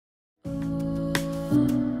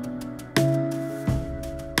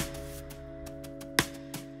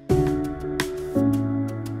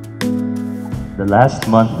The last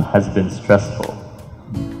month has been stressful.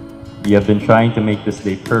 We have been trying to make this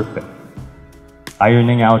day perfect,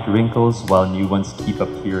 ironing out wrinkles while new ones keep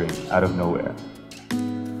appearing out of nowhere.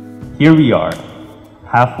 Here we are,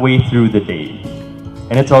 halfway through the day,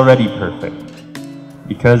 and it's already perfect,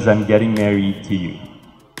 because I'm getting married to you.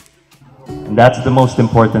 And that's the most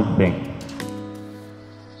important thing.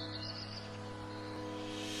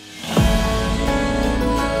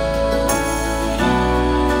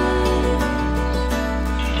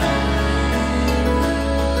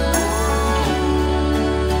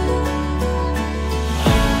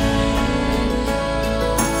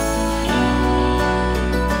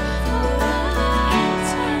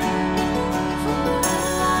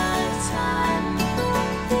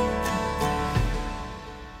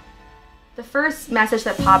 The first message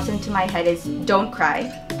that pops into my head is don't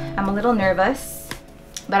cry. I'm a little nervous,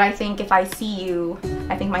 but I think if I see you,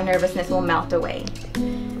 I think my nervousness will melt away.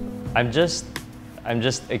 I'm just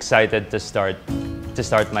excited to start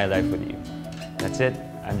my life with you. That's it.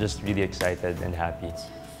 I'm just really excited and happy.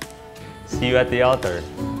 See you at the altar.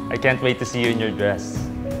 I can't wait to see you in your dress.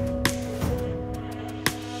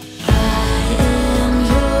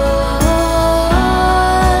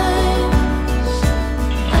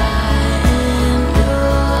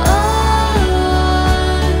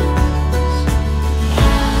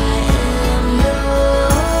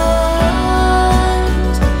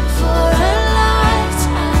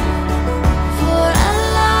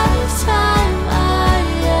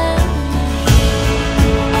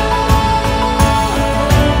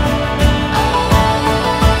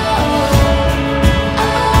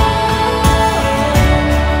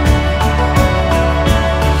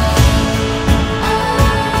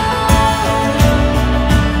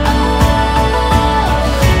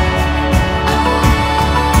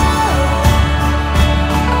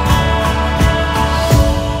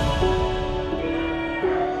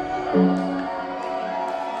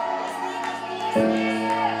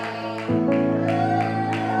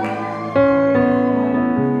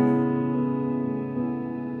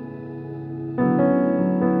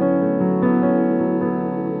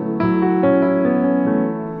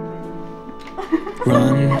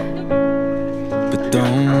 Run, but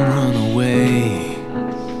don't run away.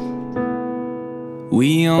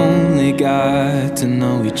 We only got to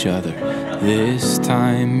know each other this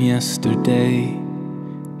time yesterday.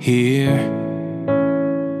 Here,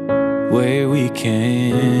 where we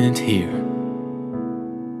can't hear.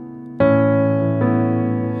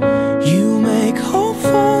 You make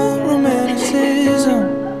hopeful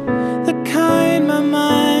romanticism, the kind my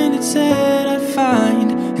mind had said I'd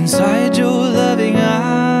find inside your loving eye.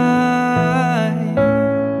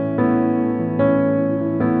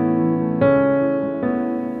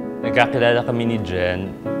 Nagkakilala kami ni Jen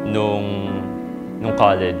nung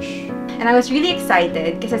college. And I was really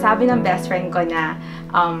excited kasi sabi ng best friend ko na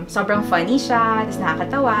sobrang funny siya, tapos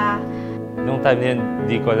nakakatawa. Nung time na yun,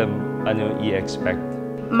 di ko alam ano i-expect.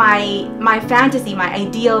 My fantasy, my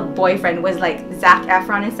ideal boyfriend was like Zac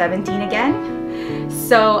Efron in 17 again.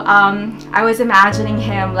 So I was imagining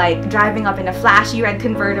him like driving up in a flashy red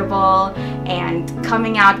convertible and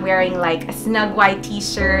coming out wearing like a snug white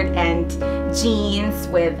t-shirt and jeans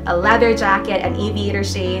with a leather jacket and aviator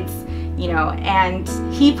shades, you know, and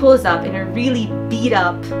he pulls up in a really beat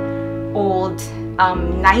up old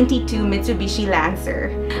 92 Mitsubishi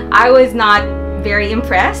Lancer. I was not very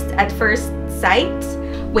impressed at first sight.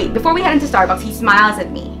 Wait, before we head into Starbucks, he smiles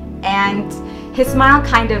at me, and his smile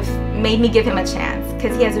kind of made me give him a chance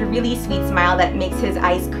because he has a really sweet smile that makes his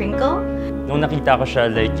eyes crinkle. Nung nakita ko siya,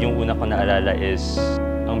 like yung una ko naalala is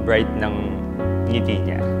ang bright ng ngiti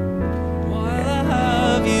niya. While I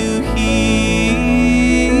have you here,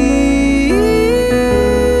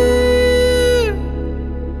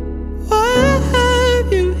 while I have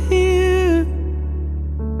you here.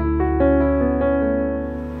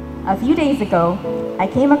 A few days ago, I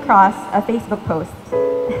came across a Facebook post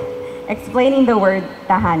explaining the word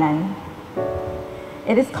tahanan.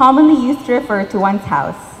 It is commonly used to refer to one's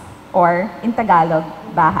house, or in Tagalog,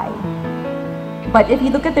 bahay. But if you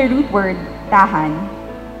look at the root word tahan,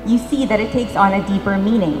 you see that it takes on a deeper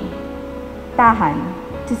meaning. Tahan,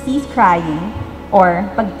 to cease crying, or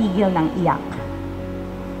pagtigil ng iyak.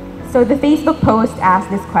 So the Facebook post asked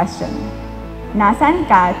this question: nasaan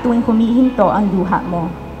ka tuwing humihinto ang luha mo?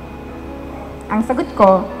 Ang sagot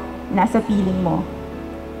ko, nasa piling mo.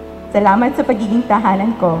 Salamat sa pagiging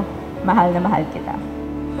tahanan ko, mahal na mahal kita.